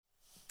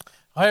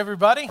Hi,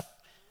 everybody.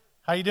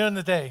 How you doing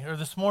today, or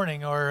this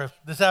morning, or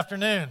this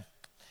afternoon?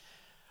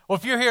 Well,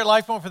 if you're here at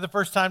LifePoint for the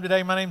first time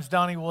today, my name is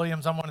Donnie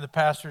Williams. I'm one of the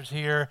pastors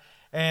here,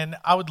 and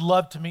I would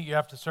love to meet you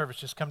after service.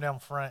 Just come down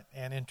front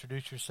and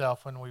introduce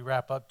yourself when we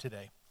wrap up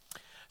today.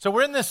 So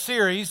we're in this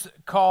series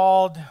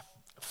called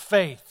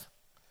Faith.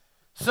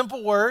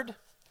 Simple word,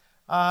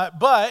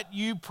 but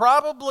you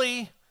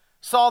probably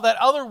saw that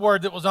other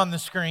word that was on the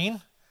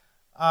screen.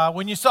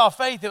 When you saw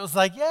faith, it was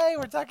like, yay,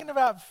 we're talking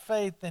about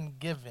faith and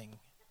giving.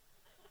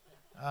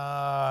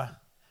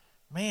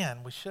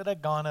 Man, we should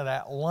have gone to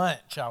that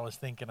lunch I was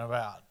thinking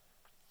about.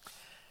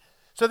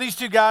 So these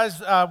two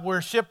guys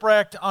were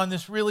shipwrecked on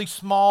this really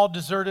small,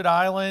 deserted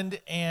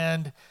island,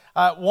 and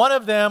one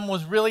of them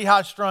was really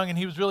high-strung, and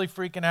he was really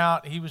freaking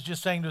out. He was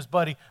just saying to his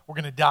buddy, we're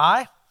going to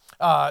die.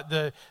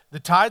 The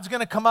tide's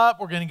going to come up.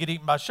 We're going to get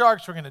eaten by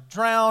sharks. We're going to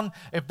drown.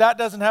 If that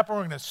doesn't happen,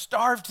 we're going to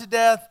starve to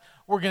death.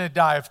 We're going to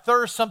die of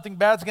thirst. Something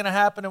bad's going to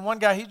happen. And one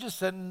guy, he's just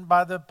sitting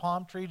by the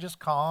palm tree, just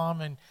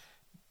calm and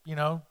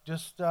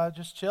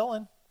just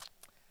chilling.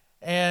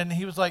 And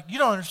he was like, you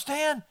don't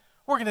understand.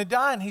 We're going to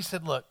die. And he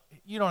said, look,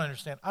 you don't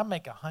understand. I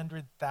make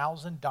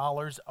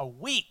 $100,000 a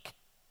week.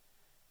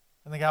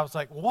 And the guy was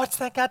like, well, what's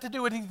that got to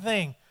do with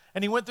anything?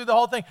 And he went through the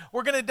whole thing.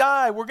 We're going to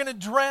die. We're going to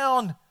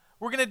drown.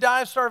 We're going to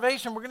die of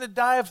starvation. We're going to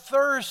die of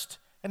thirst.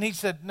 And he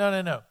said,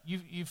 no.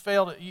 You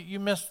failed it. You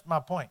missed my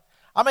point.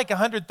 I make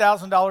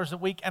 $100,000 a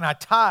week and I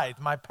tithe.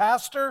 My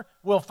pastor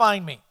will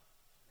find me.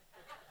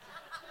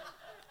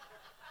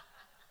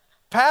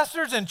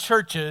 Pastors and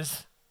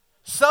churches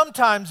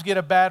sometimes get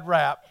a bad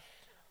rap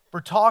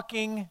for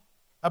talking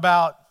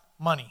about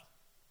money.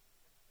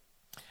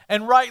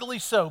 And rightly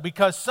so,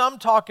 because some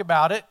talk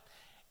about it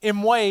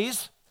in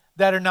ways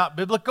that are not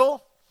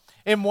biblical,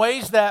 in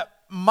ways that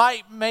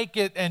might make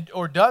it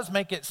or does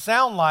make it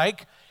sound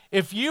like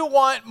if you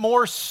want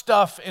more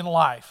stuff in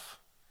life,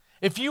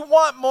 if you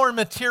want more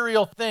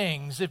material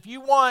things, if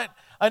you want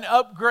an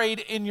upgrade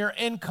in your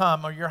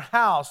income or your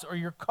house or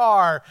your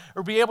car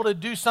or be able to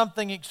do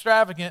something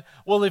extravagant,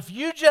 well, if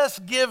you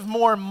just give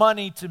more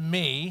money to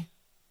me,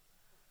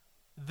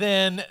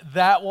 then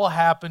that will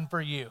happen for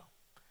you.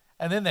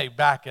 And then they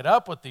back it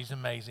up with these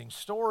amazing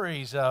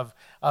stories of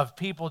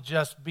people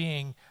just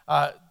being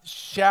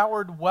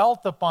showered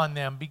wealth upon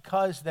them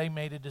because they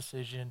made a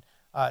decision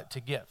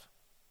to give.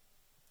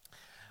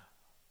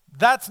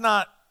 That's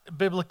not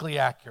biblically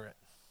accurate.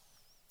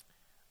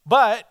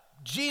 But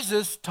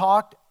Jesus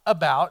talked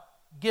about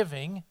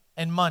giving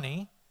and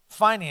money,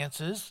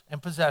 finances and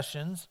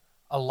possessions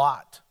a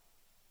lot.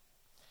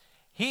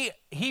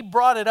 He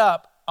brought it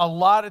up a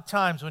lot of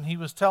times when he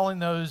was telling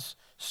those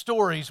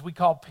stories we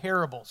call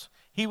parables.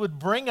 He would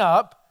bring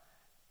up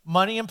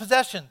money and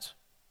possessions.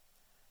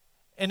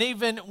 And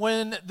even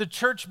when the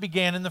church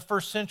began in the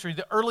first century,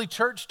 the early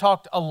church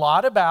talked a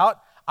lot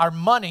about our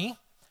money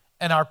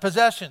and our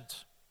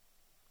possessions.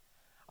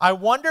 I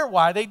wonder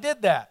why they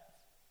did that.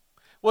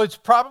 Well, it's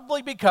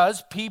probably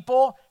because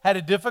people had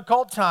a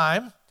difficult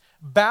time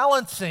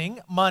balancing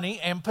money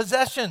and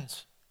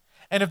possessions.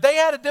 And if they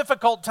had a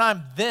difficult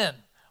time then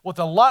with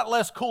a lot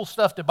less cool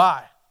stuff to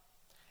buy,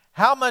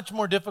 how much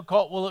more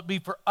difficult will it be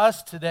for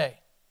us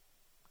today?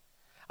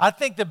 I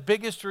think the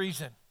biggest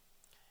reason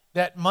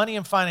that money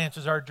and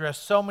finances are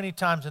addressed so many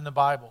times in the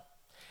Bible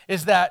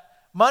is that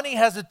money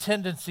has a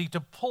tendency to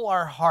pull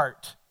our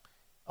heart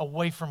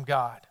away from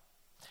God.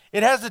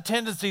 It has a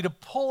tendency to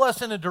pull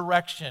us in a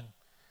direction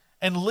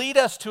and lead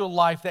us to a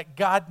life that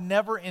God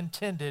never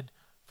intended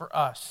for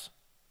us.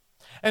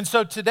 And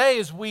so today,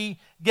 as we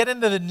get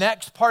into the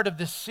next part of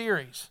this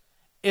series,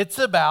 it's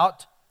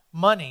about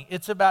money,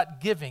 it's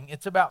about giving,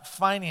 it's about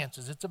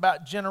finances, it's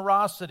about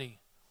generosity.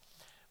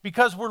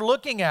 Because we're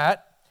looking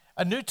at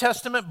a New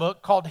Testament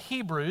book called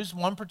Hebrews,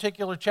 one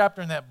particular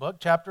chapter in that book,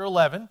 chapter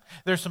 11.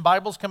 There's some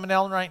Bibles coming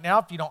down right now.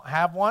 If you don't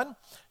have one,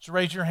 just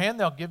raise your hand.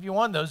 They'll give you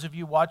one. Those of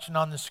you watching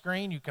on the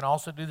screen, you can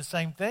also do the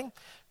same thing.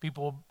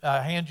 People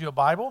hand you a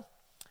Bible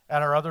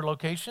at our other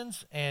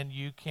locations, and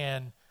you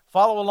can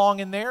follow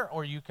along in there,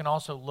 or you can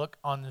also look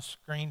on the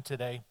screen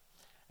today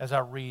as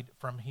I read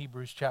from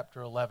Hebrews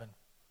chapter 11.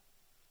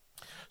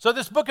 So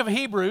this book of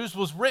Hebrews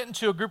was written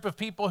to a group of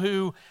people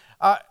who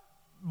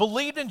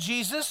believed in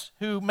Jesus,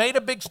 who made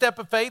a big step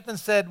of faith and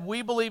said,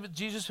 we believe that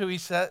Jesus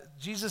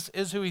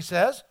is who he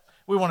says.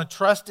 We want to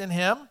trust in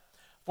him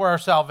for our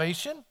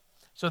salvation.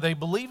 So they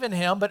believe in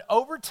him, but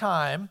over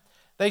time,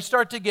 they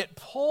start to get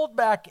pulled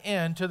back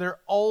into their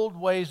old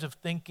ways of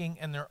thinking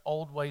and their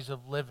old ways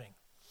of living.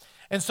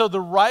 And so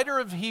the writer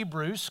of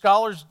Hebrews,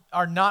 scholars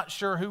are not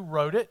sure who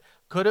wrote it.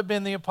 Could have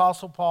been the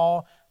Apostle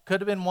Paul,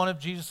 could have been one of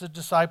Jesus'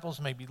 disciples,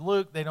 maybe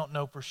Luke. They don't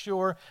know for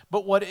sure.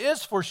 But what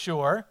is for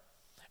sure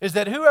is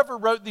that whoever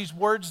wrote these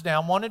words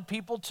down wanted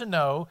people to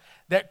know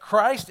that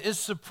Christ is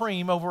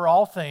supreme over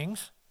all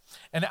things,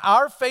 and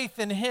our faith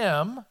in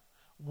him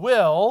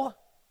will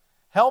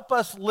help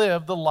us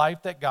live the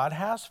life that God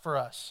has for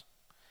us.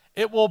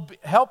 It will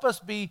help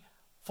us be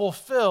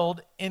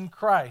fulfilled in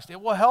Christ.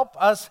 It will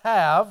help us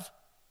have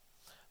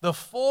the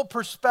full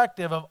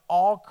perspective of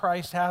all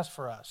Christ has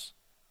for us.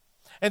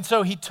 And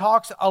so he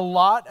talks a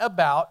lot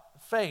about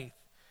faith.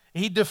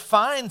 He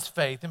defines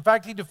faith. In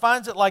fact, he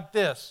defines it like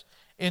this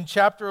in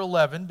chapter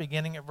 11,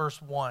 beginning at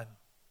verse 1.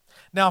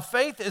 Now,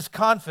 faith is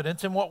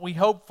confidence in what we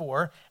hope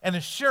for and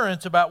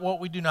assurance about what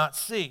we do not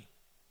see.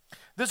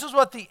 This is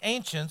what the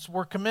ancients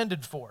were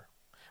commended for.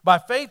 By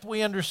faith,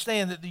 we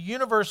understand that the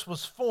universe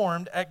was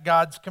formed at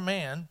God's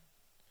command,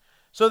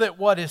 so that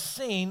what is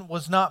seen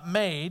was not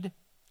made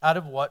out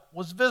of what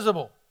was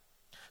visible.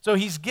 So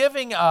he's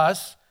giving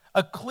us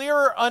a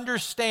clearer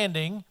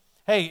understanding.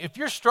 Hey, if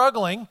you're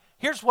struggling,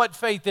 here's what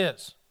faith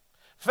is.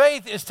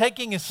 Faith is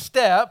taking a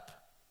step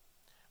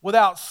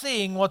without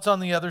seeing what's on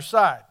the other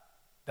side.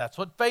 That's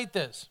what faith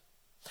is.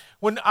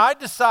 When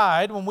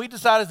we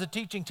decide as a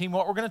teaching team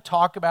what we're going to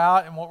talk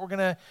about and what we're going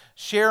to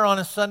share on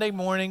a Sunday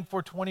morning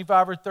for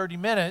 25 or 30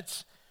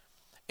 minutes,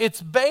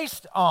 it's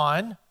based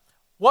on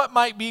what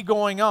might be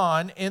going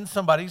on in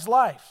somebody's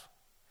life.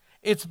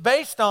 It's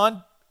based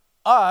on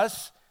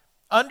us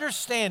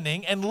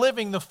understanding and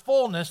living the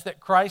fullness that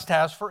Christ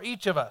has for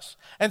each of us.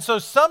 And so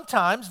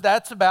sometimes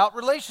that's about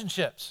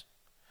relationships.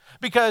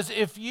 Because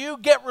if you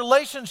get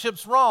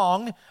relationships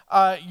wrong,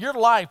 your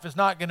life is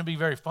not going to be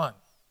very fun.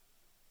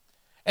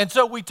 And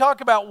so we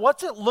talk about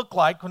what's it look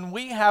like when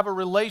we have a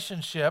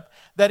relationship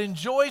that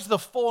enjoys the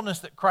fullness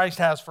that Christ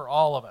has for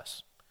all of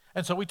us.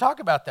 And so we talk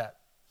about that.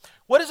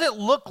 What does it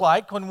look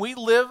like when we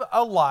live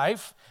a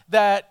life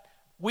that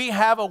we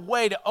have a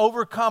way to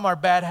overcome our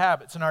bad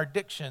habits and our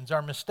addictions,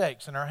 our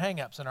mistakes and our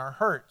hang-ups and our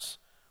hurts?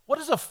 What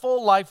does a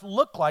full life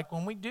look like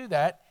when we do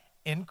that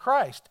in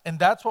Christ? And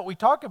that's what we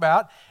talk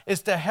about,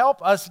 is to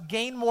help us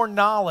gain more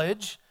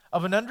knowledge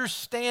of an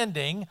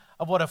understanding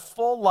of what a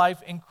full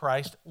life in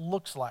Christ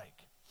looks like.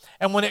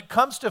 And when it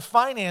comes to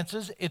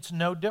finances, it's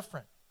no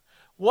different.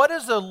 What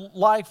does a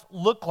life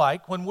look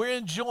like when we're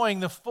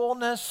enjoying the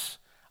fullness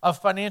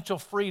of financial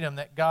freedom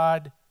that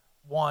God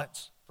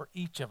wants for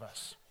each of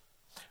us?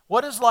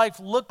 What does life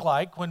look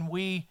like when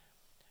we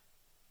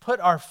put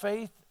our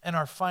faith and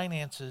our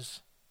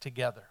finances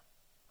together?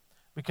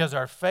 Because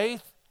our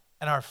faith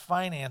and our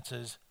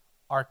finances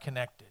are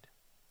connected.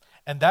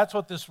 And that's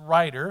what this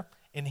writer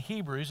in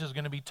Hebrews is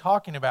going to be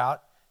talking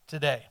about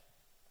today.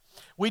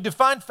 We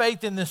define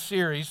faith in this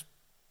series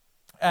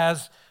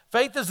as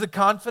faith is the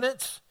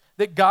confidence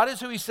that God is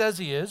who he says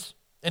he is,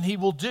 and he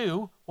will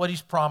do what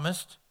he's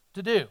promised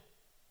to do.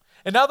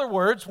 In other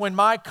words, when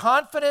my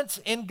confidence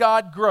in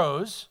God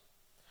grows,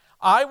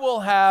 I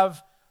will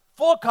have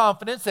full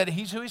confidence that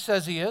he's who he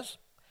says he is,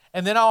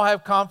 and then I'll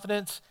have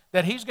confidence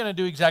that he's going to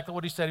do exactly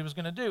what he said he was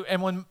going to do.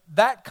 And when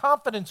that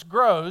confidence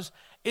grows,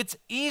 it's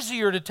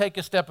easier to take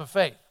a step of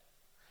faith.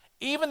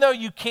 Even though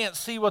you can't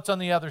see what's on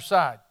the other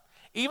side,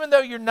 even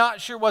though you're not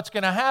sure what's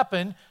going to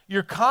happen,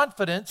 your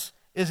confidence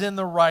is in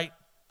the right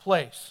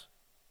place.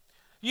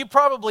 You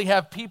probably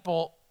have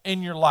people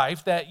in your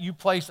life that you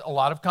place a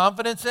lot of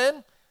confidence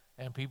in,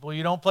 and people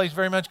you don't place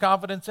very much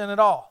confidence in at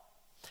all.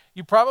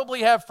 You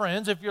probably have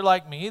friends, if you're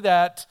like me,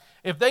 that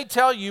if they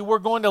tell you we're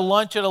going to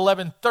lunch at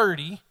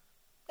 11:30,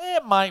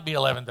 it might be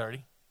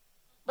 11:30,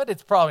 but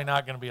it's probably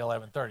not going to be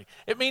 11:30.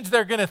 It means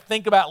they're going to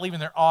think about leaving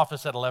their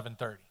office at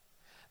 11:30.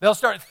 They'll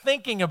start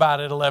thinking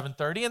about it at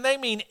 11:30, and they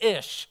mean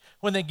ish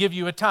when they give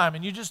you a time,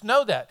 and you just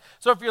know that.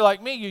 So if you're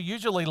like me, you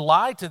usually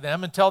lie to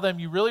them and tell them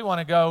you really want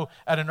to go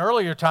at an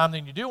earlier time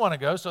than you do want to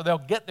go, so they'll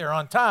get there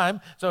on time,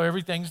 so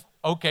everything's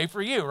okay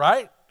for you,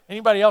 right?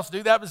 Anybody else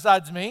do that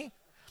besides me?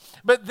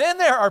 But then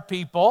there are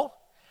people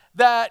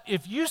that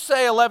if you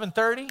say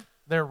 11:30,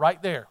 they're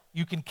right there.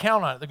 You can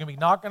count on it. They're going to be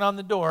knocking on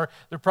the door.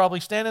 They're probably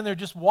standing there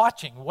just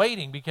watching,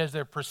 waiting, because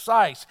they're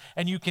precise.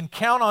 And you can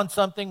count on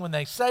something. When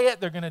they say it,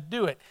 they're going to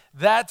do it.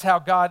 That's how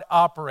God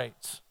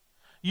operates.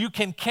 You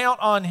can count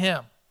on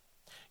him.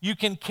 You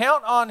can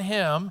count on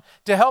him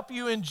to help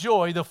you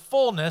enjoy the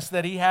fullness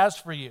that he has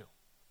for you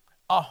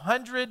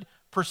 100%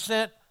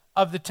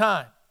 of the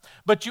time.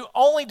 But you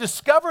only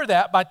discover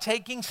that by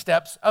taking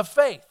steps of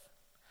faith.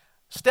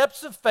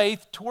 Steps of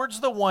faith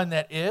towards the one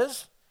that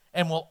is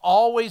and will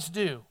always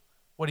do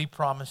what he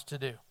promised to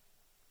do.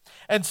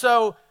 And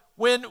so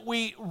when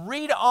we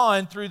read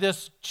on through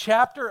this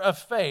chapter of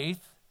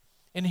faith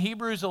in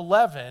Hebrews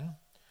 11,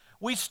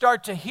 we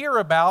start to hear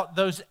about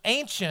those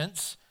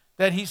ancients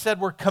that he said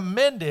were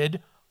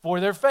commended for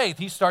their faith.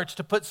 He starts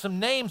to put some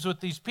names with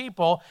these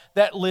people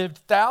that lived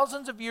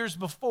thousands of years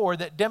before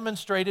that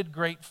demonstrated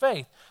great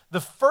faith.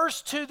 The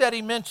first two that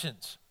he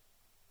mentions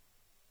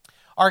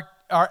are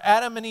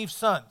Adam and Eve's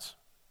sons,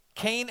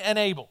 Cain and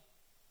Abel.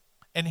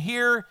 And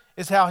here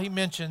is how he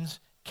mentions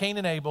Cain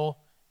and Abel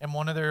and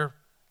one of their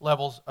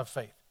levels of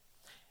faith.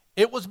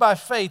 It was by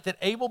faith that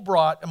Abel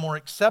brought a more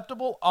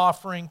acceptable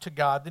offering to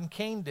God than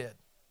Cain did.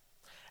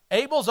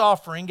 Abel's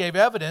offering gave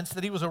evidence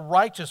that he was a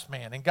righteous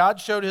man, and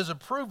God showed his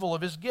approval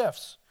of his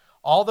gifts.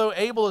 Although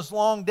Abel is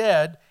long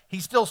dead,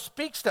 he still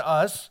speaks to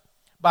us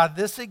by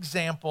this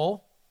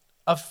example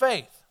of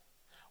faith.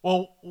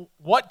 Well,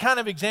 what kind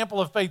of example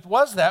of faith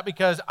was that?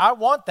 Because I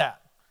want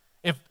that.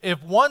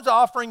 If one's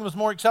offering was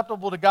more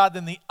acceptable to God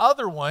than the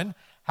other one,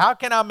 how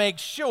can I make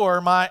sure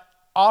my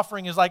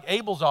offering is like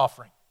Abel's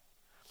offering?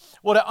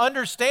 Well, to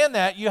understand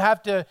that, you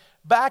have to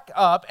back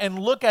up and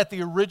look at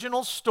the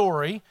original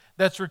story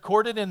that's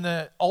recorded in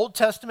the Old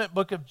Testament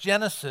book of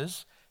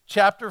Genesis,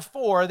 chapter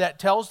 4, that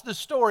tells the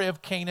story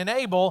of Cain and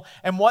Abel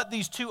and what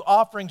these two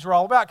offerings are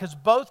all about, because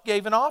both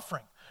gave an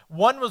offering.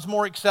 One was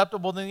more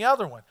acceptable than the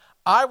other one.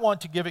 I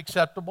want to give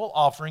acceptable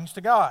offerings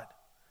to God.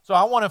 So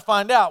I want to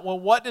find out, well,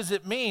 what does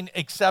it mean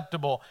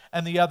acceptable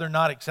and the other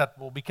not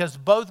acceptable? Because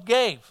both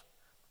gave.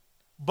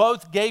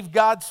 Both gave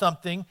God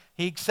something.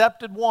 He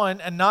accepted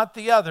one and not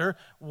the other.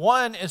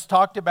 One is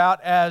talked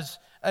about as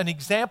an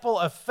example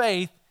of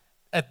faith.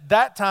 At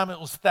that time, it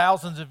was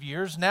thousands of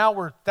years. Now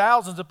we're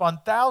thousands upon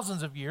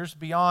thousands of years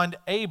beyond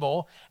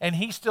Abel, and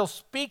he still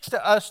speaks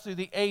to us through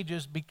the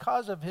ages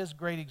because of his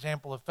great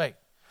example of faith.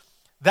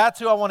 That's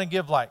who I want to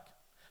give like.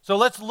 So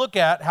let's look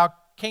at how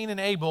Cain and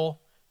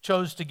Abel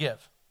chose to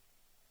give.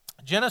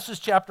 Genesis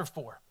chapter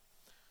 4.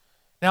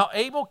 Now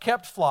Abel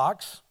kept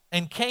flocks,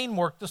 and Cain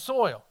worked the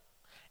soil.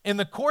 In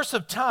the course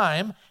of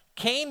time,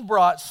 Cain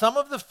brought some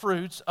of the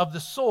fruits of the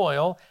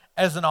soil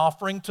as an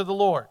offering to the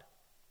Lord.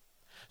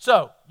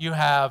 So you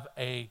have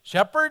a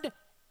shepherd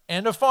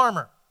and a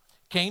farmer.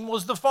 Cain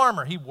was the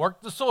farmer. He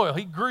worked the soil.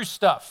 He grew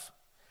stuff.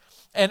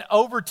 And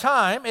over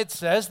time, it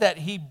says that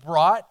he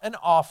brought an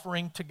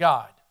offering to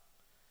God.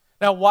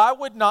 Now, why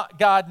would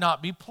God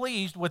not be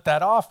pleased with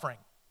that offering?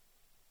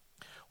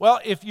 Well,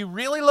 if you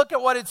really look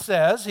at what it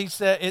says,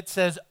 it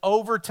says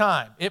over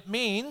time. It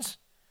means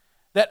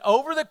that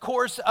over the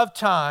course of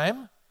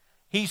time,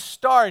 he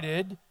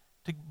started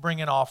to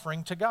bring an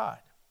offering to God.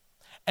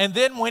 And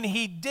then when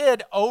he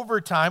did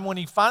over time, when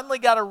he finally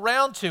got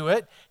around to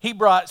it, he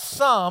brought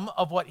some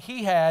of what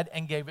he had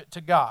and gave it to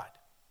God.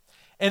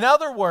 In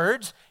other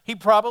words, he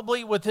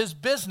probably, with his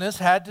business,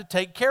 had to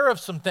take care of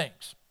some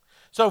things.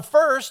 So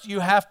first, you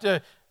have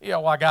to,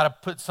 I got to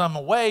put some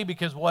away,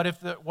 because what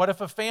if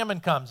a famine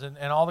comes and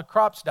all the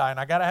crops die, and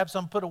I got to have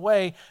some put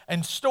away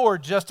and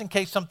stored just in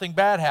case something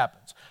bad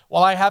happens.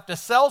 Well, I have to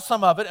sell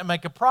some of it and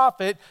make a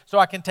profit so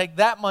I can take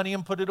that money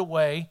and put it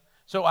away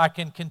so I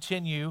can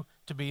continue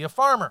to be a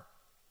farmer.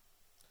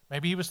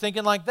 Maybe he was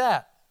thinking like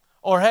that.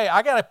 Or, hey,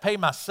 I got to pay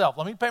myself.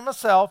 Let me pay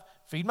myself,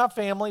 feed my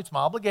family. It's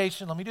my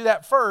obligation. Let me do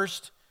that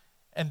first.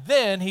 And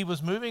then he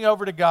was moving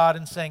over to God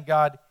and saying,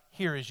 God,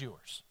 here is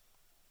yours.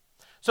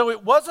 So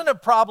it wasn't a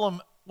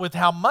problem with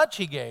how much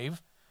he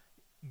gave.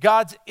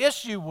 God's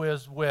issue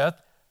was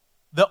with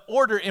the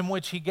order in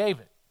which he gave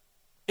it.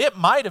 It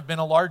might have been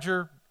a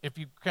larger, if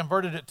you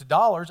converted it to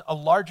dollars, a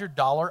larger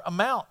dollar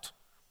amount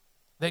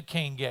that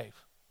Cain gave.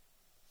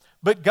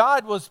 But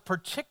God was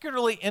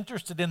particularly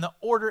interested in the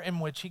order in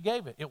which he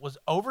gave it. It was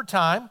over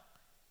time,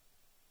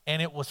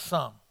 and it was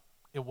some.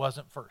 It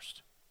wasn't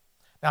first.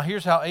 Now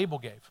here's how Abel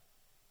gave.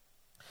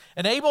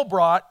 And Abel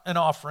brought an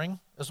offering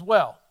as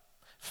well,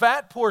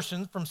 fat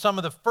portions from some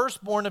of the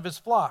firstborn of his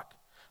flock.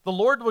 The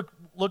Lord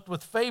looked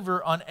with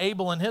favor on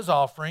Abel and his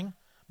offering,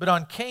 but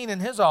on Cain and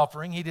his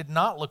offering he did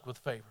not look with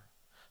favor.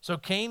 So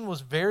Cain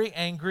was very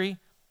angry,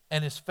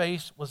 and his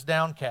face was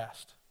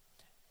downcast.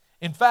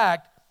 In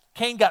fact,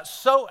 Cain got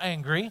so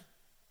angry,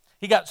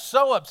 he got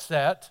so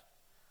upset,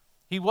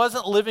 he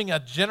wasn't living a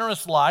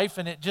generous life,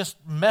 and it just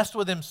messed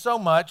with him so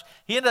much,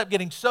 he ended up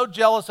getting so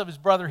jealous of his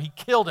brother, he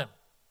killed him.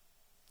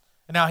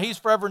 And now he's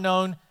forever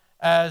known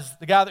as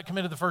the guy that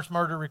committed the first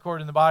murder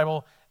recorded in the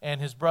Bible, and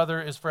his brother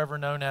is forever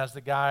known as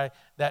the guy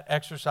that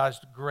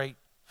exercised great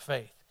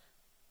faith.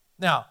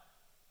 Now,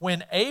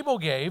 when Abel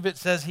gave, it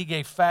says he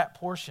gave fat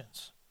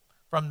portions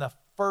from the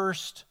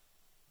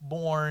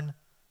firstborn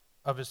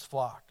of his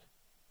flock.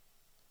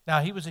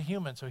 Now, he was a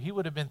human, so he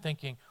would have been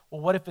thinking,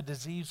 well, what if a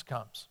disease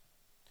comes?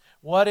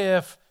 What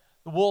if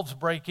the wolves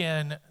break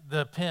in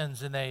the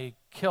pens and they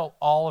kill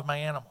all of my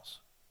animals?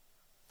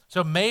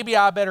 So maybe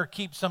I better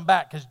keep some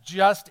back, because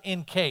just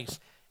in case.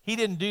 He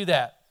didn't do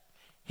that.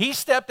 He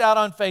stepped out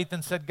on faith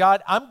and said,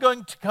 God, I'm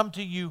going to come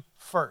to you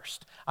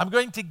first. I'm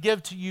going to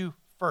give to you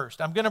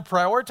first. I'm going to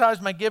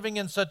prioritize my giving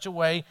in such a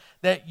way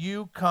that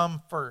you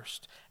come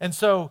first. And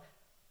so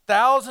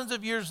thousands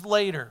of years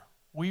later,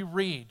 we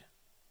read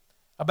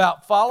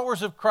about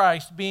followers of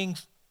Christ being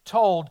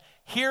told,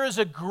 here is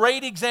a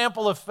great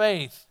example of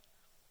faith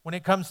when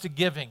it comes to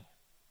giving.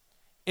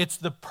 It's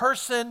the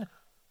person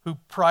who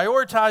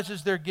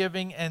prioritizes their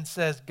giving and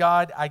says,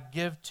 God, I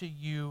give to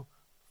you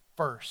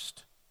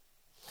first.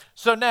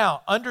 So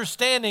now,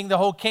 understanding the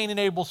whole Cain and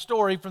Abel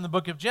story from the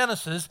book of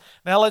Genesis,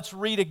 now let's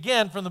read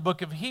again from the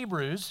book of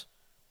Hebrews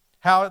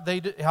how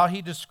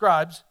he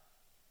describes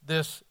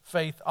this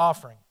faith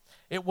offering.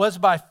 It was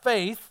by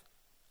faith,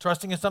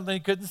 trusting in something he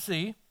couldn't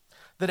see,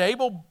 that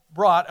Abel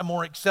brought a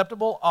more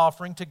acceptable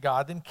offering to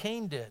God than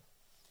Cain did.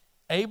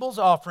 Abel's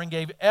offering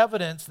gave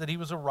evidence that he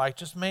was a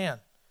righteous man,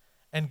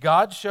 and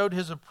God showed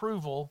his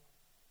approval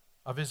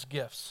of his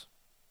gifts.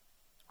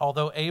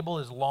 Although Abel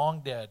is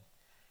long dead,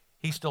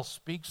 he still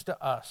speaks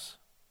to us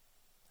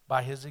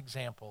by his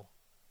example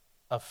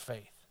of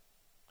faith.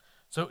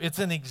 So it's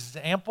an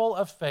example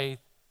of faith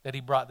that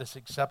he brought this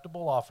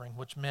acceptable offering,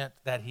 which meant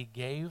that he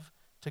gave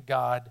to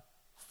God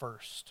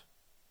first.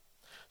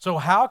 So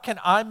how can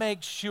I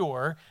make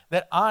sure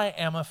that I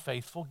am a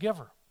faithful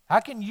giver? How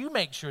can you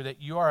make sure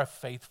that you are a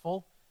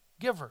faithful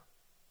giver?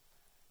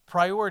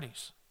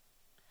 Priorities.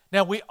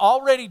 Now, we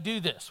already do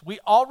this. We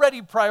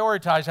already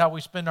prioritize how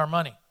we spend our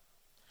money.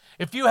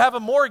 If you have a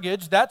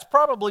mortgage, that's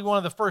probably one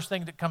of the first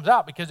things that comes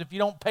out, because if you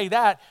don't pay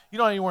that, you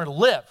don't have anywhere to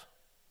live.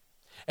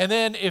 And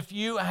then if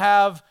you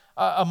have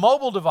a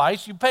mobile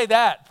device, you pay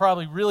that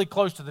probably really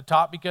close to the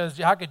top, because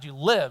how could you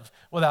live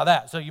without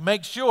that? So you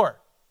make sure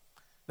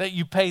that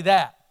you pay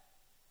that.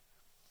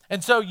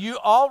 And so you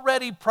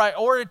already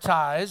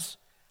prioritize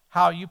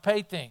how you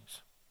pay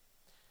things.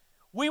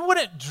 We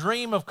wouldn't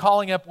dream of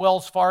calling up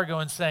Wells Fargo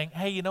and saying,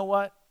 hey, you know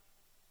what?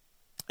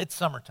 It's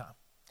summertime.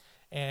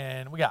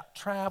 And we got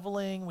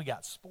traveling, we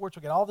got sports,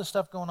 we got all this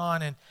stuff going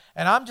on, and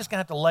I'm just going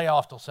to have to lay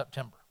off till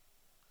September.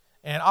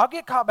 And I'll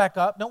get caught back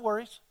up, no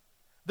worries.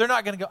 They're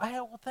not going to go, hey,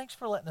 well, thanks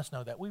for letting us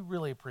know that. We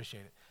really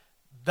appreciate it.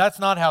 That's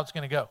not how it's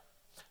going to go.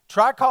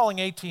 Try calling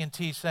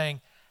AT&T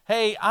saying,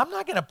 hey, I'm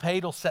not going to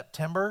pay till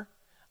September.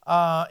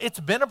 It's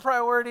been a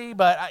priority,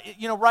 but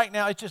right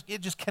now it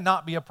just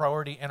cannot be a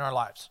priority in our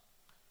lives.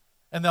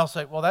 And they'll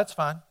say, well, that's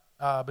fine,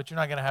 but you're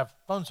not going to have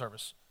phone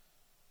service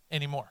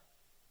anymore.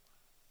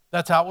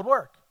 That's how it would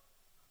work.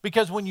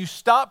 Because when you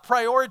stop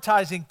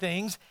prioritizing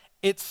things,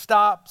 it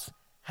stops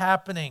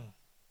happening.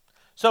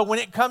 So when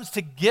it comes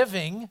to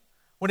giving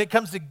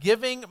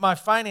my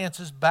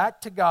finances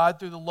back to God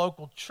through the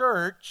local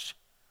church,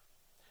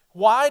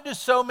 why do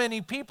so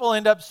many people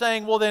end up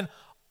saying, well, then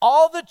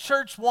all the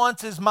church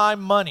wants is my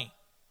money?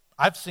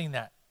 I've seen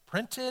that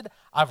printed.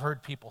 I've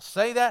heard people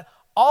say that.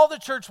 All the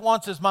church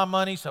wants is my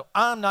money, so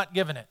I'm not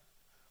giving it.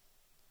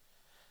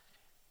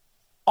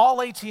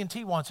 All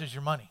AT&T wants is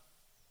your money,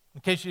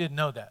 in case you didn't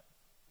know that.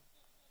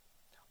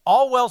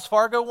 All Wells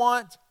Fargo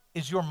wants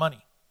is your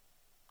money.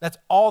 That's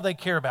all they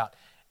care about.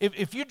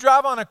 If you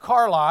drive on a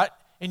car lot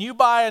and you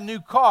buy a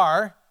new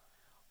car,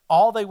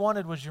 all they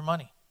wanted was your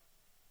money.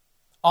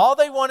 All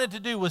they wanted to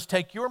do was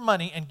take your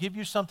money and give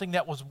you something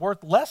that was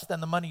worth less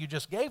than the money you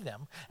just gave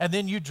them, and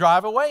then you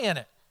drive away in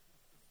it.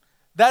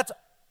 That's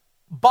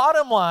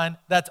bottom line,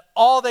 that's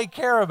all they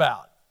care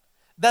about.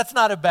 That's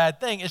not a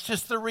bad thing. It's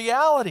just the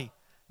reality.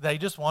 They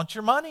just want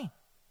your money.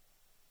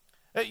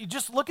 You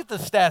just look at the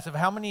stats of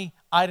how many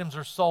items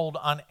are sold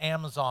on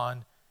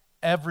Amazon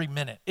every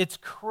minute. It's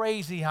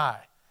crazy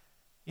high.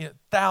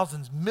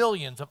 Thousands,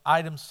 millions of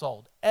items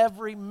sold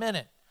every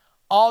minute,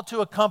 all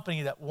to a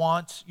company that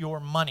wants your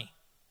money.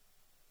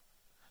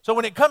 So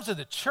when it comes to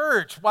the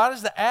church, why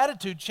does the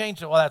attitude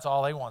change? Well, that's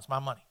all they want is my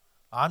money.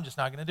 I'm just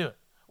not going to do it.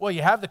 Well,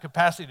 you have the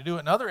capacity to do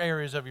it in other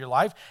areas of your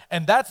life,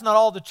 and that's not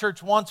all the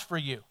church wants for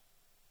you.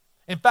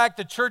 In fact,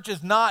 the church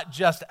is not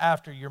just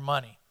after your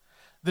money.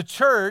 The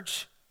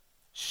church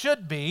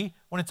should be,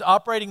 when it's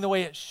operating the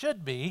way it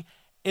should be,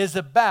 is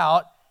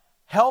about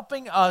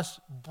helping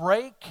us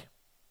break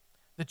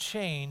the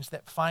change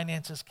that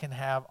finances can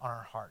have on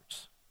our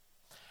hearts.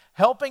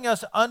 Helping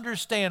us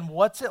understand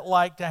what's it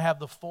like to have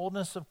the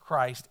fullness of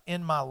Christ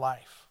in my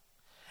life.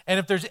 And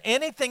if there's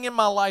anything in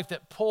my life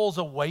that pulls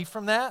away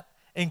from that,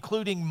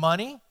 including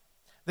money,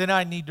 then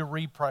I need to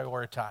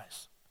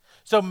reprioritize.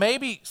 So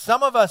maybe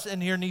some of us in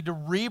here need to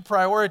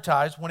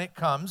reprioritize when it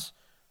comes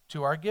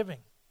to our giving.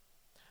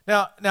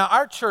 Now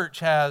our church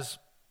has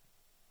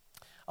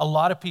a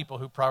lot of people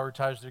who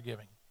prioritize their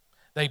giving.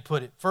 They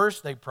put it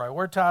first, they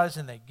prioritize,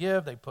 and they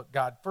give. They put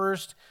God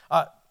first.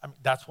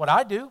 That's what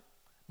I do.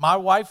 My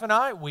wife and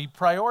I, we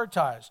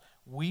prioritize.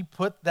 We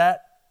put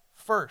that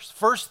first.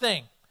 First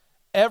thing,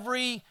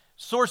 every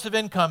source of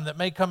income that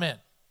may come in,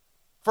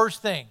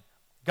 first thing,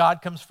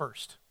 God comes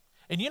first.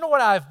 And you know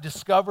what I've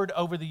discovered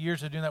over the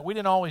years of doing that? We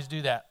didn't always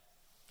do that.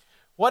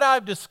 What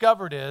I've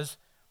discovered is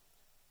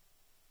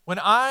when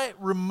I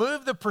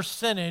remove the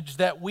percentage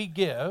that we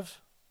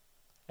give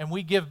and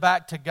we give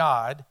back to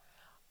God,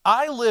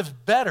 I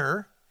live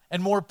better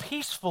and more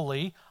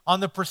peacefully on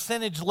the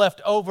percentage left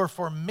over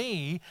for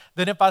me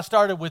than if I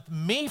started with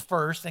me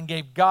first and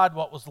gave God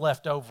what was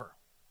left over.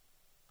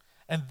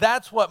 And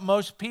that's what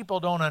most people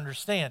don't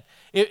understand.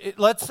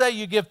 Let's say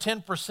you give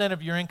 10%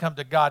 of your income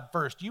to God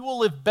first. You will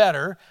live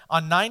better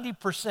on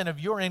 90% of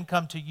your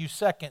income to you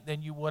second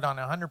than you would on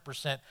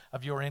 100%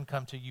 of your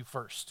income to you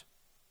first.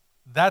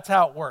 That's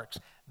how it works.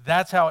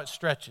 That's how it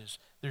stretches.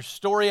 There's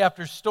story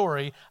after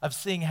story of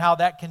seeing how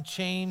that can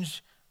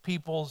change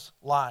people's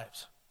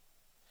lives.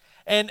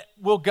 And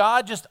will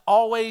God just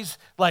always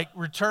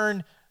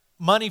return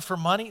money for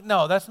money?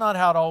 No, that's not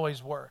how it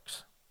always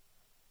works.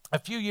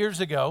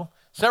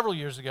 Several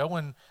years ago,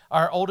 when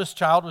our oldest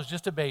child was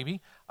just a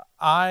baby,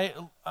 I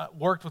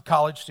worked with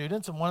college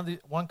students, and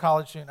one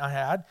college student I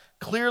had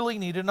clearly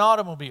needed an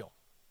automobile.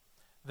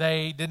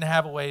 They didn't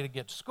have a way to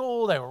get to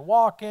school. They were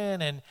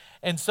walking,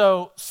 and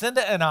so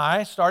Cinda and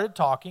I started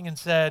talking and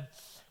said,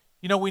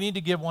 we need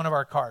to give one of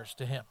our cars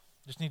to him.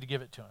 Just need to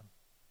give it to him.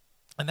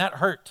 And that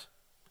hurt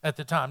at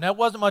the time. Now, it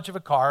wasn't much of a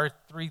car,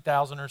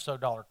 $3,000 or so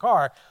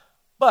car,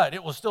 but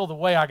it was still the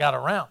way I got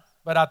around.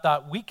 But I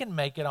thought, we can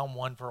make it on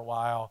one for a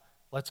while.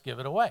 Let's give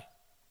it away.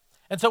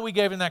 And so we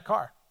gave him that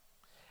car.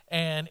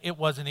 And it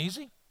wasn't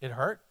easy. It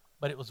hurt,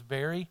 but it was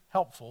very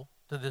helpful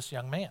to this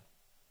young man.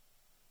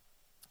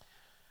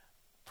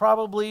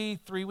 probably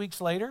 3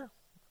 weeks later,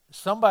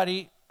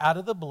 somebody out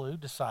of the blue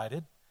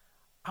decided,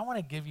 I want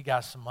to give you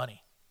guys some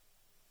money.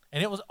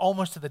 And it was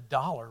almost to the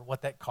dollar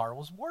what that car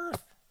was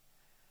worth.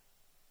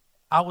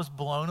 I was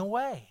blown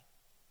away.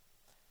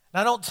 Now,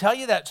 I don't tell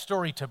you that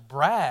story to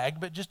brag,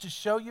 but just to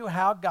show you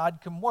how God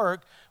can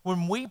work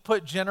when we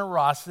put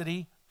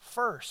generosity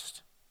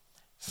first.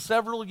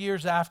 Several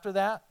years after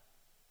that,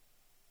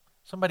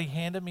 somebody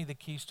handed me the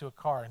keys to a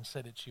car and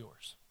said, it's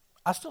yours.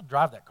 I still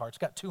drive that car. It's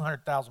got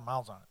 200,000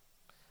 miles on it.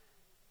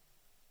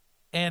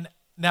 And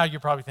now you're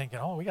probably thinking,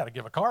 oh, we got to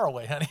give a car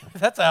away, honey.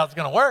 That's how it's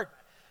going to work.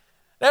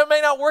 That may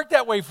not work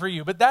that way for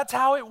you, but that's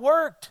how it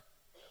worked.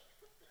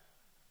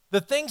 The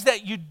things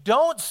that you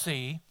don't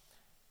see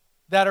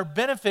that are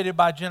benefited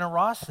by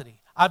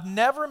generosity. I've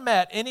never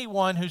met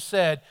anyone who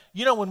said,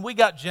 when we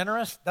got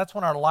generous, that's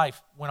when our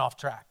life went off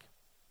track.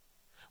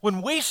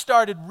 When we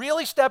started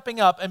really stepping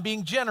up and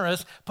being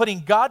generous, putting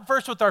God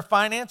first with our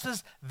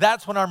finances,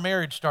 that's when our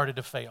marriage started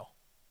to fail.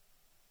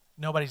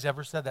 Nobody's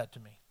ever said that to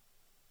me.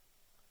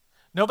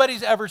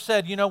 Nobody's ever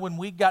said, when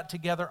we got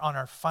together on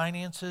our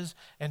finances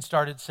and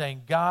started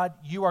saying, God,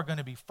 you are going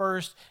to be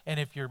first. And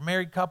if you're a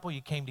married couple, you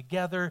came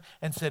together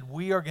and said,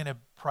 we are going to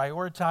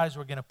prioritize,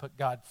 we're going to put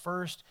God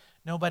first.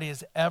 Nobody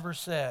has ever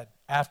said,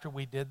 after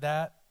we did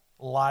that,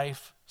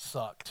 life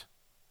sucked.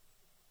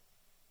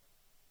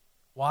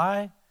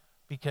 Why?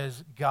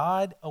 Because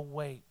God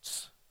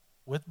awaits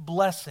with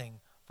blessing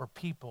for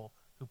people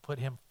who put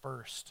him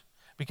first.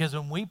 Because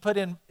when we put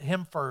in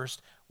him first,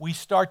 we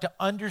start to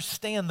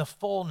understand the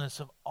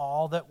fullness of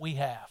all that we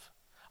have,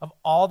 of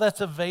all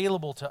that's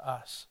available to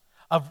us,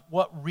 of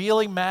what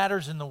really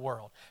matters in the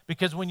world.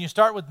 Because when you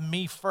start with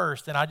me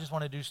first, then I just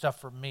want to do stuff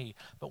for me.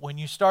 But when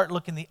you start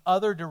looking the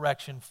other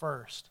direction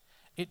first,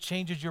 it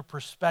changes your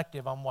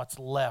perspective on what's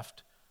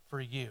left for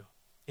you.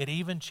 It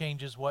even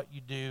changes what you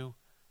do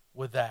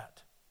with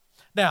that.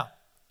 Now,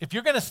 if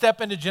you're going to step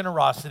into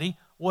generosity,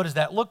 what does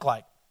that look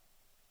like?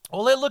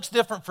 Well, it looks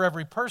different for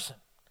every person.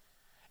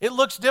 It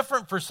looks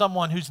different for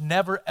someone who's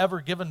never,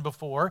 ever given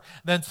before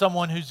than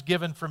someone who's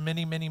given for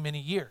many, many, many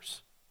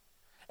years.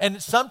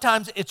 And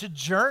sometimes it's a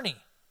journey.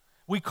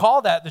 We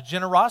call that the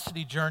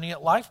generosity journey at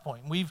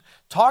LifePoint. We've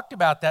talked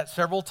about that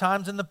several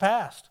times in the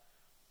past,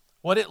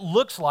 what it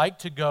looks like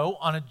to go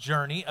on a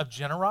journey of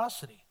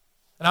generosity.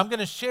 And I'm going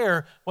to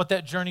share what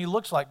that journey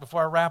looks like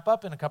before I wrap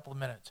up in a couple of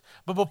minutes.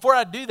 But before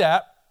I do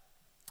that,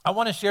 I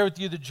want to share with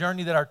you the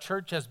journey that our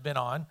church has been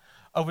on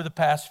over the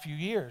past few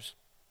years.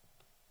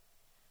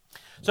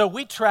 So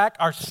we track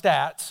our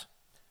stats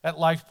at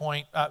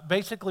LifePoint.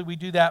 Basically, we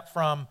do that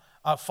from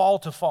fall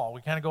to fall.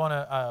 We kind of go on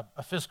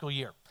a fiscal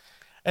year.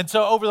 And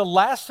so over the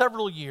last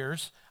several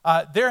years,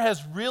 there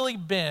has really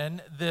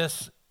been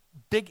this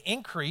big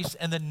increase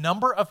in the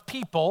number of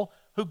people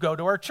who go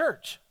to our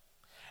church.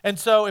 And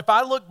so if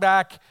I look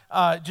back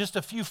just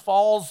a few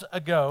falls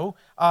ago,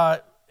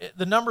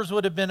 the numbers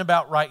would have been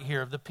about right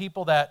here of the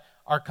people that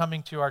are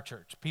coming to our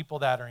church, people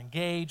that are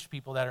engaged,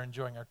 people that are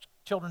enjoying our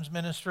children's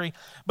ministry.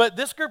 But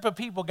this group of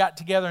people got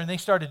together and they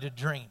started to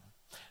dream.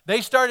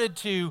 They started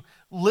to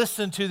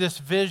listen to this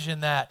vision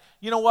that,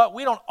 we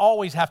don't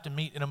always have to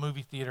meet in a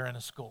movie theater in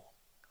a school.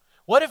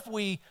 What if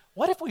we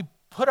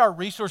put our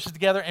resources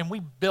together and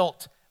we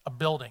built a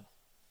building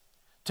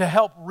to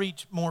help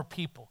reach more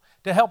people,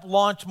 to help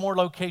launch more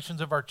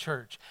locations of our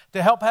church,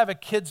 to help have a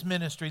kids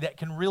ministry that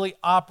can really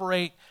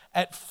operate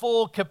at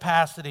full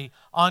capacity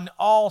on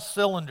all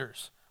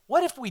cylinders?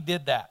 What if we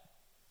did that?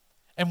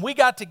 And we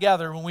got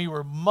together when we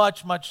were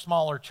much, much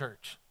smaller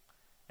church,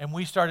 and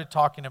we started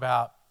talking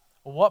about,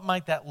 well, what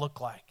might that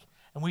look like?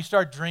 And we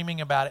started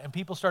dreaming about it, and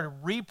people started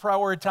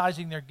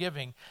reprioritizing their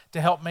giving to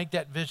help make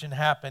that vision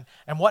happen.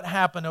 And what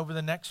happened over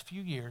the next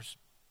few years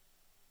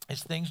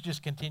is things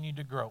just continued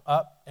to grow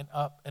up and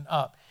up and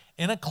up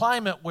in a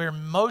climate where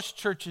most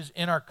churches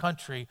in our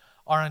country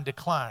are in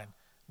decline.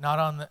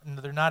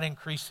 They're not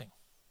increasing.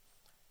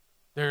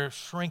 They're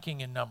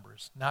shrinking in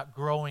numbers, not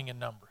growing in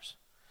numbers.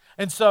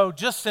 And so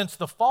just since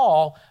the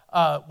fall,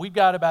 we've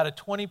got about a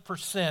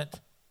 20%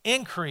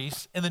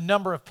 increase in the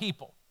number of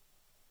people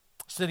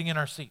sitting in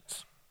our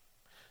seats.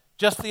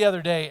 Just the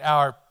other day,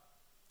 our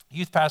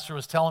youth pastor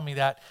was telling me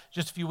that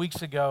just a few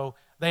weeks ago,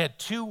 they had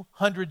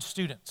 200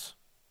 students.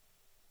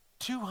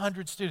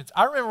 200 students.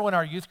 I remember when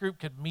our youth group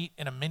could meet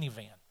in a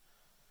minivan.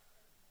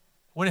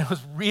 When it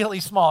was really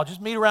small,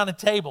 just meet around a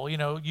table.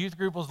 Youth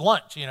group was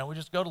lunch. We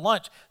just go to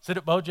lunch, sit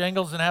at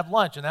Bojangles and have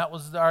lunch, and that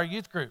was our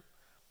youth group.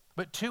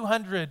 But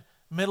 200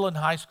 middle and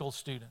high school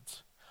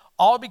students.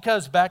 All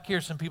because back here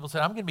some people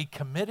said, I'm going to be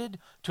committed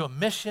to a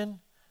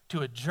mission,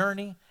 to a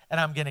journey, and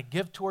I'm going to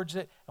give towards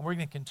it, and we're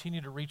going to continue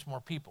to reach more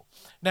people.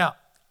 Now,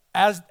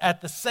 as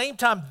at the same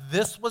time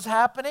this was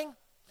happening,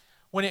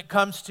 when it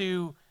comes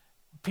to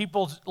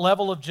people's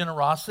level of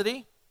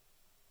generosity,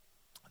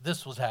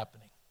 this was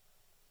happening.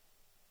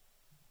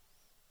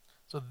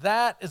 So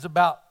that is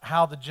about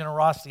how the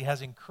generosity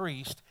has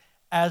increased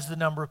as the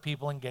number of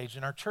people engaged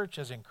in our church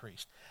has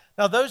increased.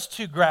 Now, those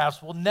two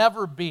graphs will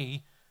never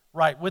be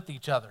right with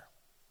each other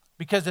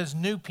Because as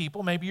new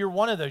people, maybe you're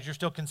one of those. You're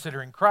still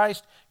considering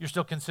Christ. You're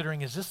still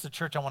considering, is this the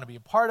church I want to be a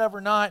part of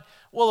or not?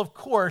 Well, of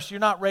course, you're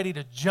not ready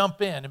to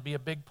jump in and be a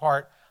big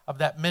part of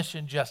that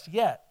mission just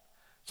yet.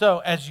 So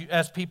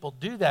as people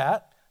do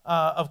that,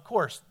 of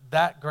course,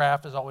 that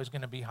graph is always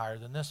going to be higher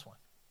than this one.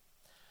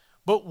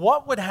 But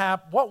what would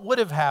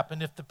have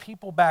happened if the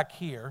people back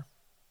here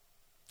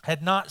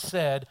had not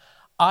said,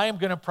 I am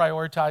going to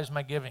prioritize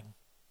my giving.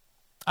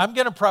 I'm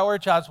going to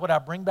prioritize what I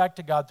bring back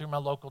to God through my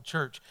local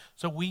church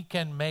so we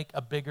can make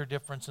a bigger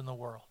difference in the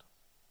world.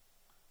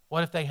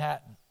 What if they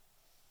hadn't?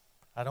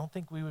 I don't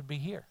think we would be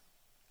here.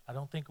 I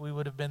don't think we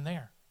would have been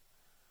there.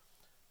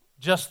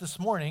 Just this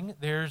morning,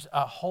 there's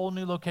a whole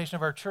new location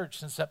of our church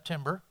since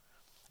September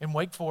in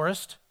Wake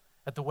Forest,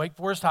 at the Wake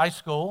Forest High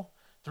School,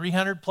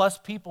 300 plus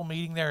people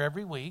meeting there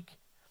every week,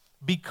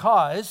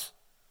 because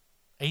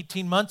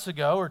 18 months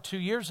ago or 2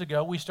 years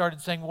ago, we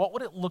started saying, what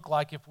would it look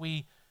like if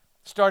we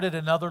started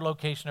another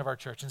location of our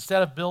church?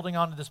 Instead of building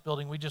onto this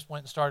building, we just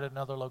went and started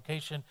another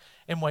location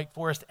in Wake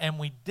Forest, and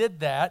we did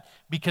that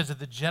because of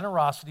the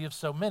generosity of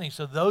so many.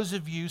 So those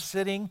of you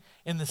sitting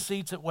in the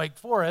seats at Wake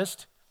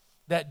Forest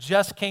that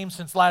just came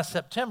since last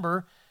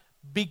September,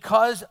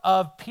 because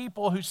of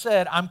people who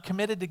said, I'm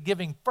committed to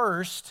giving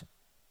first,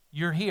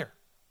 you're here.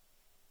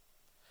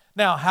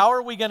 Now, how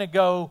are we going to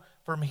go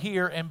from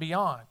here and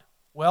beyond?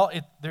 Well,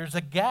 there's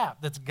a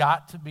gap that's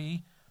got to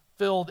be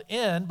filled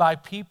in by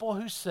people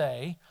who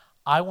say,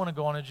 I want to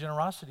go on a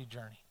generosity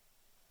journey.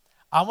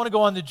 I want to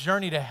go on the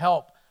journey to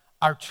help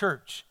our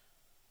church,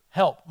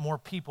 help more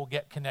people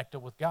get connected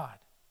with God.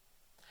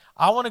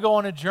 I want to go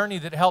on a journey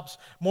that helps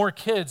more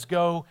kids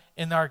go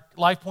in our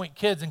Life Point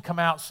Kids and come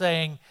out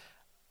saying,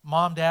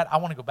 Mom, Dad, I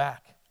want to go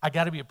back. I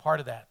got to be a part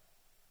of that.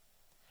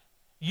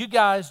 You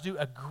guys do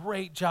a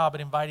great job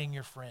at inviting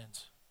your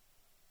friends.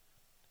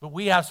 But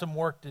we have some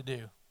work to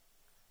do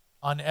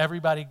on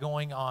everybody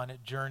going on a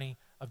journey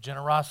of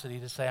generosity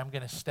to say, I'm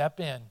going to step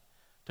in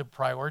to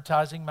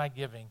prioritizing my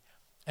giving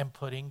and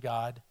putting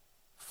God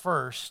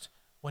first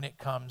when it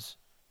comes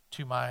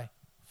to my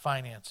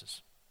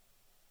finances.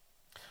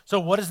 So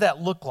what does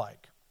that look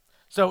like?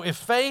 So if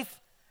faith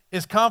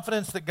is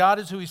confidence that God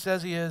is who he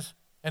says he is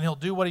and he'll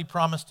do what he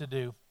promised to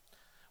do,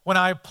 when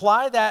I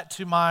apply that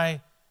to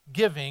my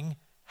giving,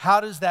 how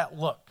does that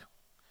look?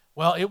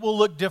 Well, it will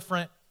look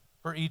different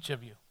for each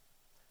of you.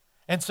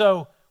 And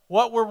so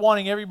what we're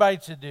wanting everybody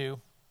to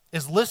do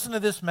is listen to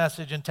this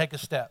message and take a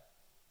step.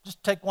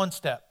 Just take one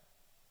step.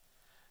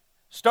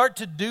 Start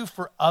to do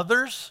for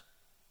others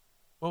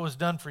what was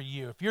done for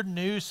you. If you're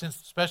new,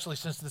 especially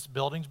since this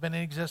building's been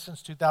in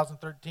existence,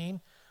 2013,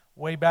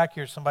 way back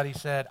here somebody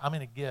said, I'm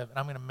going to give and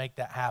I'm going to make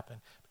that happen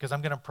because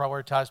I'm going to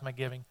prioritize my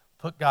giving,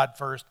 put God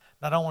first,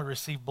 not only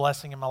receive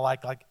blessing in my life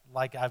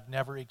like I've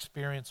never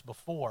experienced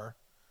before,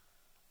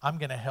 I'm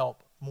going to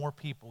help more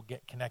people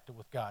get connected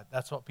with God.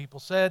 That's what people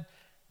said.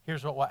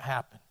 Here's what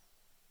happened.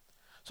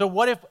 So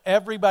what if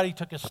everybody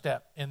took a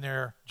step in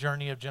their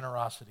journey of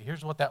generosity?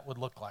 Here's what that would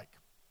look like.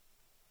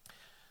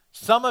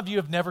 Some of you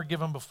have never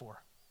given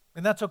before,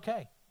 and that's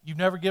okay. You've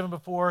never given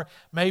before.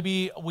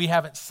 Maybe we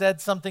haven't said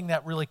something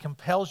that really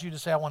compels you to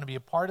say, I want to be a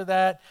part of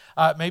that.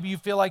 Maybe you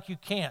feel like you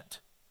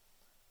can't.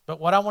 But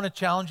what I want to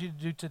challenge you to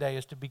do today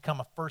is to become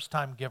a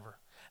first-time giver.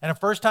 And a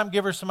first-time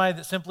giver is somebody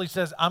that simply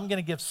says, I'm going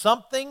to give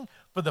something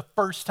for the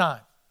first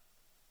time.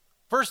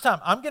 First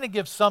time, I'm going to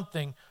give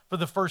something for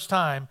the first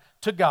time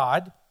to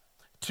God,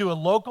 to a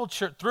local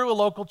church, through a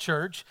local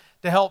church,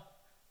 to help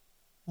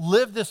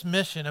live this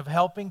mission of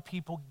helping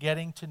people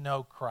getting to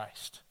know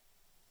Christ.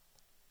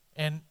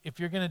 And if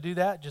you're going to do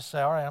that, just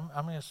say, all right,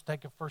 I'm going to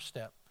take a first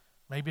step.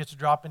 Maybe it's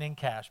dropping in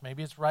cash.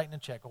 Maybe it's writing a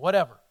check or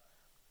whatever.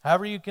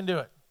 However you can do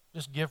it,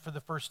 just give for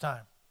the first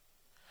time.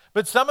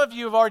 But some of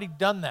you have already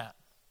done that.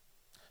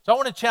 So I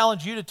want to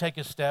challenge you to take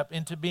a step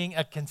into being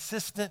a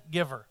consistent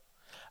giver.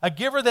 A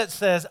giver that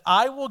says,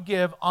 I will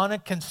give on a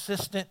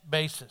consistent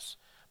basis.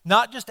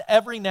 Not just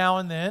every now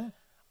and then.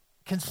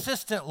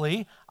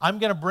 Consistently, I'm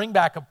going to bring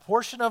back a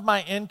portion of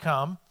my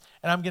income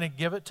and I'm going to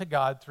give it to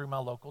God through my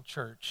local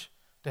church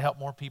to help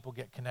more people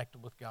get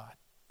connected with God.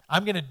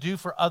 I'm going to do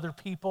for other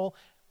people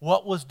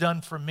what was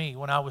done for me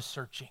when I was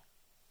searching.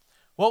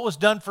 What was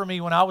done for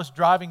me when I was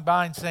driving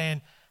by and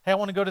saying, hey, I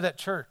want to go to that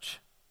church.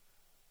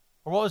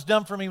 Or what was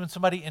done for me when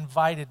somebody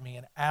invited me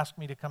and asked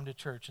me to come to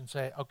church and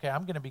say, okay,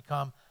 I'm going to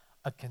become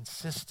a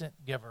consistent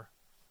giver.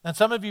 And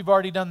some of you have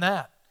already done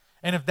that.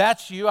 And if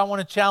that's you, I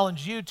want to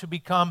challenge you to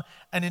become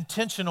an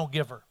intentional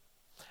giver.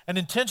 An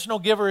intentional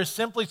giver is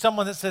simply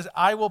someone that says,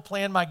 I will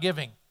plan my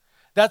giving.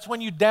 That's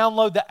when you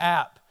download the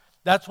app.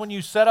 That's when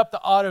you set up the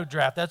auto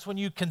draft. That's when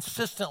you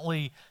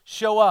consistently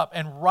show up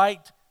and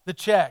write the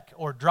check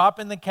or drop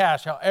in the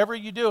cash, however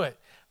you do it.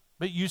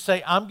 But you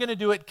say, I'm going to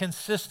do it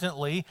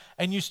consistently,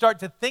 and you start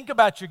to think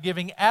about your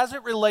giving as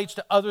it relates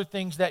to other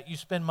things that you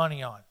spend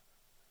money on,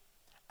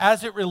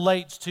 as it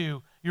relates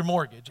to your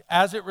mortgage,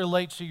 as it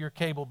relates to your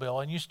cable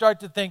bill. And you start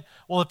to think,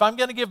 well, if I'm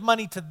going to give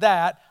money to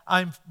that,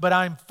 I'm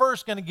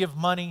first going to give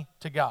money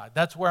to God.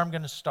 That's where I'm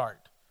going to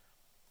start.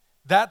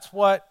 That's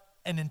what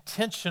an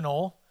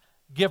intentional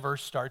giver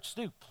starts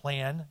to do,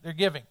 plan their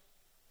giving.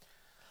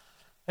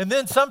 And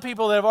then some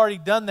people that have already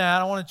done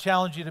that, I want to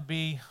challenge you to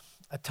be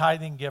a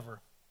tithing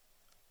giver.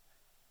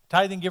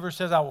 Tithing giver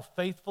says, I will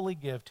faithfully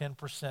give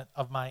 10%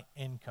 of my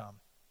income.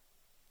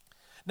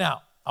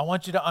 Now, I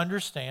want you to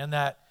understand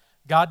that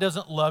God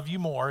doesn't love you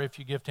more if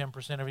you give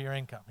 10% of your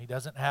income. He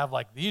doesn't have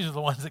like, these are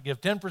the ones that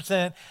give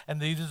 10% and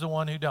these are the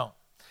one who don't.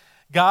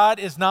 God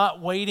is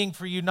not waiting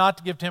for you not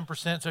to give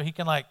 10% so he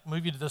can like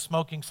move you to the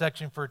smoking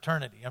section for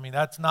eternity. I mean,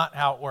 that's not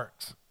how it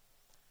works.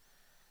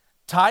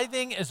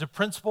 Tithing is a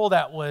principle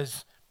that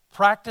was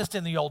practiced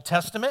in the Old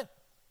Testament.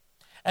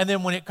 And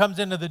then when it comes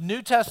into the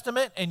New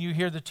Testament and you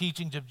hear the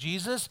teachings of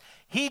Jesus,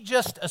 he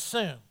just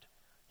assumed.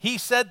 He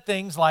said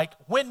things like,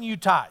 when you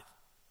tithe.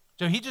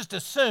 So he just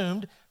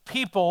assumed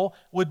people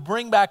would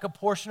bring back a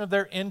portion of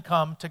their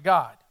income to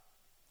God.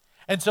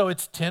 And so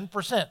it's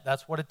 10%.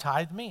 That's what a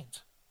tithe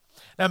means.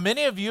 Now,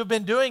 many of you have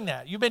been doing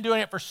that. You've been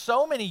doing it for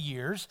so many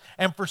years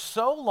and for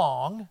so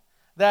long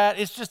that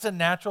it's just a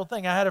natural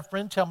thing. I had a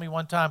friend tell me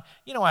one time,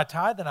 I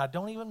tithe and I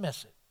don't even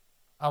miss it.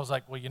 I was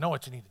like, well, you know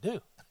what you need to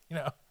do?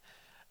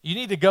 You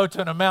need to go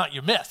to an amount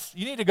you miss.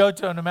 You need to go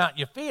to an amount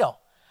you feel.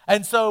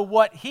 And so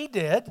what he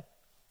did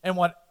and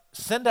what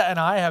Cinda and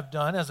I have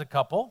done as a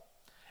couple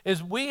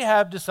is we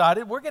have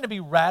decided we're going to be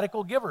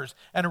radical givers.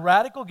 And a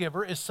radical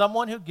giver is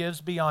someone who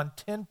gives beyond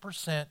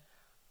 10%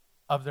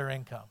 of their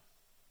income.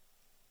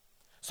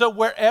 So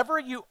wherever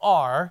you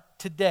are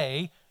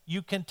today,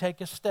 you can take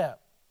a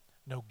step.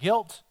 No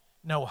guilt,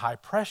 no high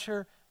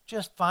pressure.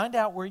 Just find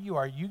out where you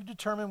are. You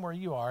determine where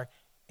you are,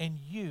 and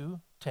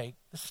you take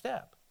the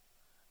step.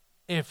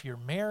 If you're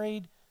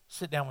married,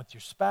 sit down with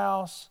your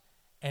spouse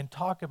and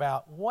talk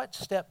about what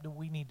step do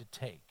we need to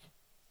take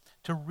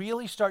to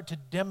really start to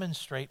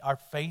demonstrate our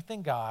faith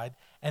in God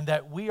and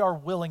that we are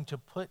willing to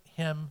put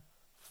him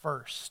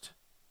first.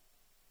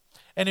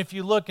 And if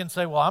you look and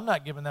say, well, I'm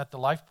not giving that to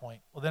Life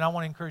Point, well, then I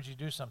want to encourage you to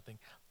do something.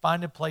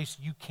 Find a place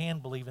you can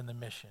believe in the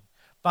mission.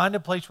 Find a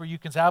place where you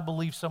can say, I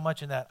believe so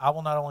much in that, I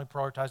will not only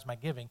prioritize my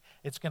giving,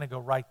 it's going to go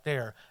right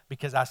there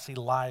because I see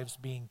lives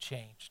being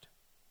changed.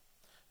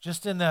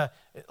 Just in the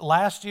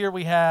last year,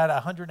 we had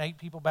 108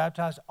 people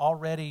baptized.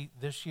 Already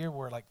this year,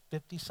 we're like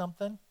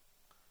 50-something.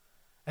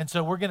 And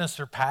so we're going to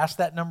surpass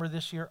that number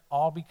this year,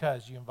 all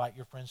because you invite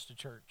your friends to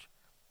church.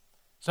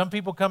 Some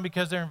people come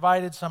because they're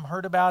invited. Some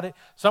heard about it.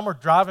 Some were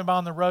driving by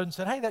on the road and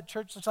said, hey, that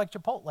church looks like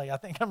Chipotle. I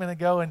think I'm going to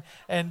go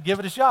and give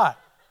it a shot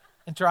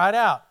and try it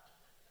out.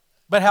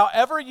 But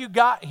however you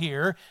got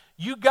here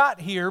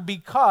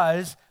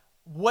because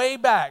way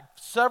back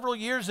several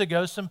years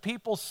ago, some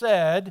people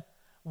said,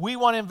 we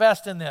want to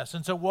invest in this.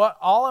 And so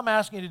all I'm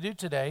asking you to do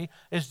today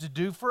is to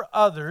do for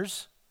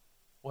others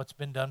what's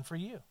been done for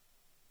you.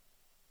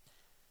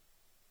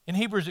 In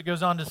Hebrews, it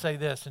goes on to say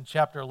this in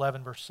chapter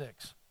 11, verse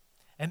 6.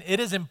 And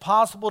it is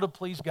impossible to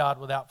please God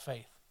without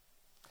faith.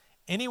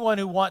 Anyone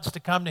who wants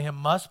to come to him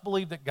must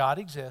believe that God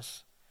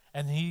exists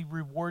and he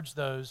rewards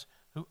those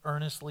who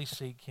earnestly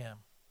seek him.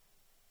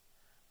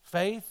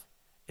 Faith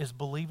is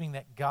believing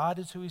that God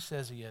is who he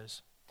says he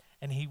is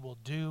and he will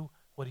do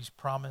what he's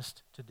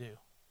promised to do.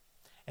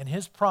 And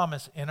his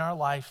promise in our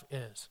life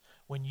is,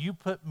 when you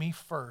put me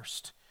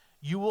first,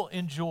 you will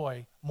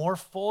enjoy more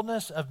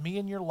fullness of me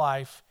in your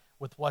life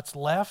with what's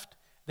left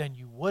than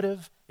you would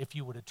have if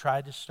you would have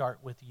tried to start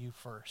with you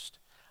first.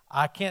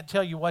 I can't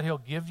tell you what he'll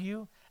give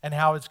you and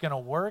how it's going to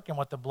work and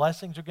what the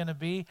blessings are going to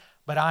be,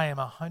 but I am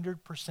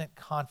 100%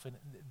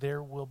 confident that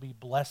there will be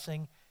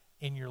blessing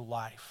in your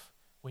life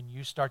when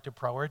you start to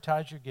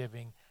prioritize your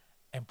giving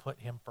and put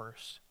him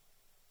first.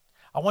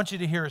 I want you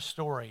to hear a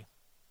story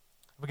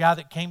of a guy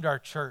that came to our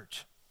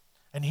church,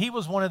 and he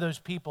was one of those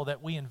people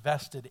that we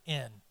invested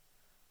in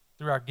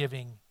through our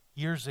giving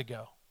years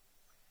ago.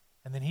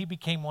 And then he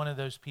became one of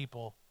those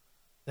people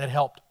that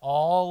helped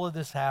all of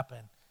this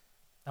happen.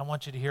 I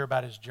want you to hear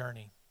about his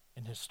journey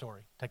and his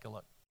story. Take a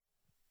look.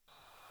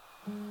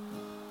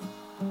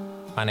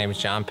 My name is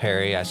John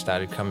Perry. I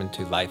started coming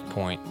to Life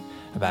Point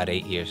about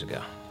 8 years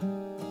ago.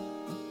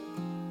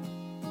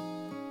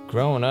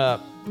 Growing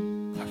up,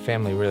 our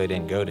family really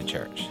didn't go to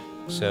church.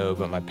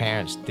 But my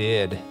parents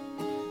did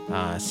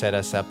set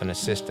us up in a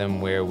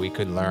system where we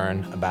could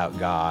learn about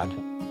God.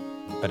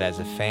 But as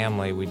a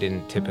family, we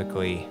didn't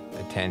typically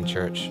attend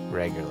church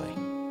regularly.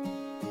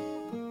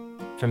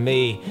 For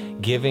me,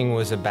 giving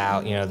was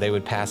about, they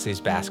would pass these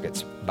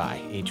baskets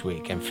by each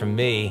week. And for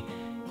me,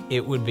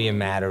 it would be a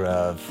matter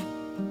of,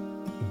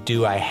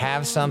 do I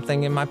have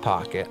something in my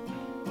pocket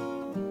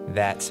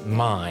that's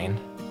mine?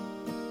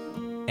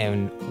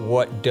 And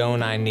what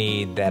don't I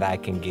need that I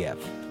can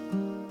give?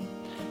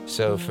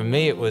 So for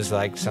me, it was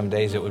like some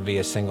days it would be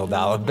a single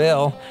dollar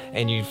bill,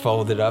 and you'd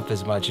fold it up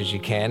as much as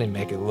you can and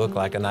make it look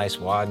like a nice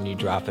wad, and you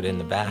drop it in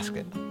the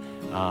basket.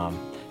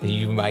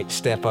 You might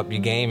step up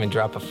your game and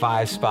drop a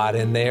 5 spot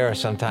in there, or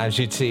sometimes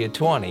you'd see a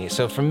 20.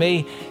 So for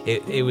me,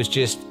 it was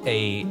just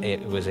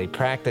a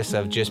practice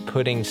of just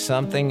putting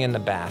something in the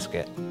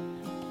basket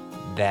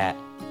that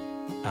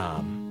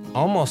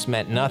almost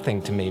meant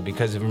nothing to me,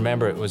 because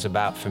remember, it was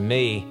about, for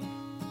me,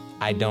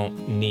 I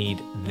don't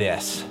need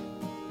this.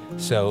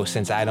 So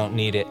since I don't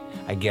need it,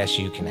 I guess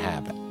you can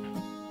have it.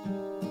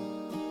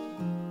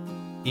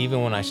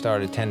 even when I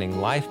started attending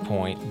Life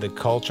Point, the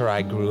culture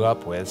I grew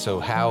up with, so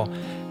how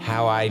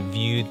I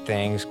viewed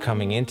things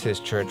coming into this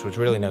church was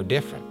really no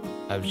different.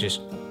 I was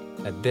just,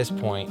 at this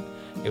point,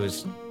 it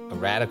was a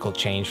radical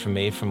change for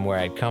me from where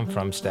I'd come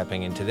from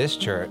stepping into this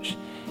church.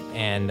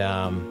 And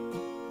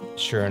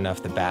sure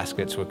enough, the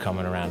baskets were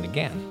coming around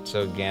again.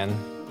 So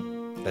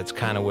again, that's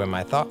kind of where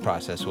my thought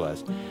process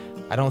was.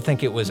 I don't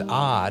think it was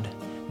odd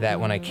that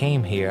when I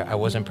came here, I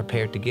wasn't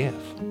prepared to give,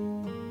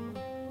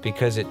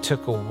 because it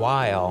took a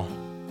while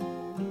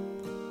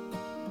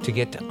to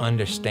get to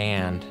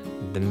understand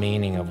the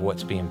meaning of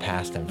what's being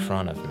passed in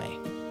front of me.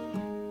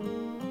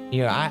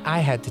 You know, I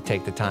had to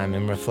take the time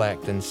and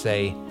reflect and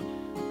say,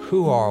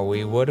 who are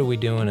we, what are we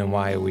doing, and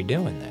why are we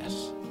doing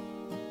this?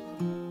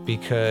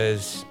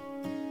 Because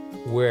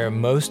where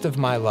most of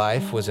my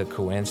life was a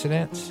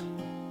coincidence,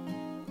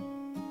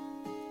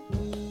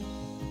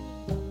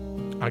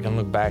 I can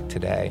look back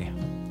today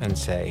and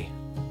say,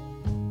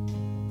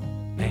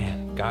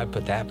 man, God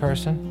put that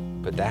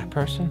person,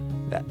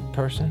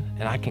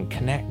 and I can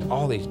connect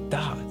all these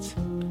dots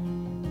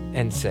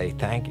and say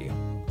thank you.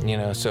 You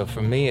know, so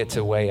for me, it's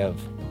a way of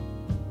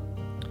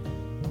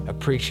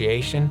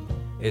appreciation.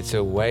 It's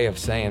a way of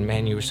saying,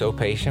 man, you were so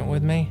patient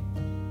with me,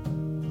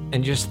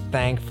 and just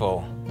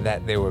thankful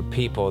that there were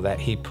people that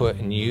he put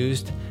and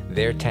used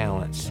their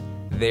talents,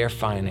 their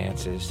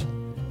finances,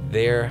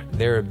 their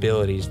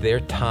abilities, their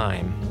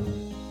time,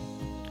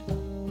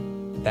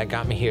 that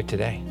got me here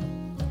today.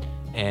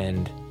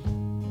 And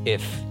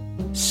if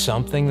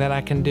something that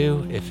I can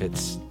do, if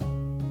it's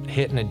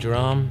hitting a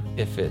drum,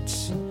 if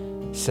it's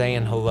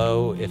saying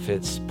hello, if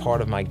it's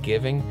part of my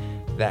giving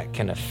that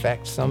can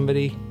affect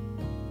somebody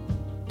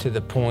to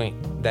the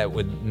point that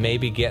would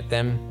maybe get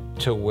them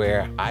to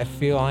where I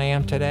feel I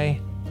am today,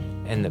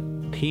 and the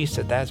peace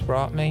that that's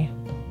brought me,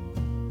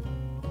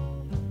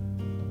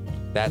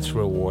 that's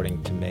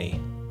rewarding to me.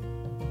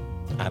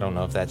 I don't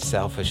know if that's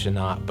selfish or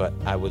not, but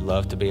I would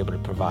love to be able to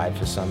provide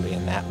for somebody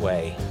in that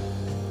way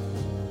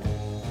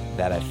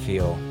that I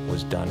feel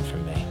was done for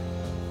me.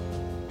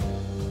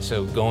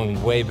 So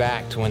going way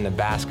back to when the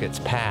baskets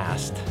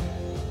passed,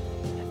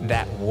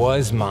 that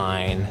was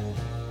mine.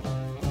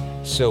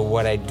 So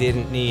what I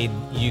didn't need,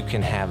 you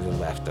can have the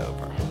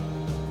leftover.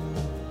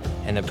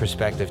 And the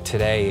perspective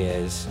today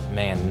is,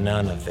 man,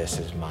 none of this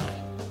is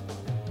mine.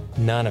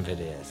 None of it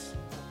is.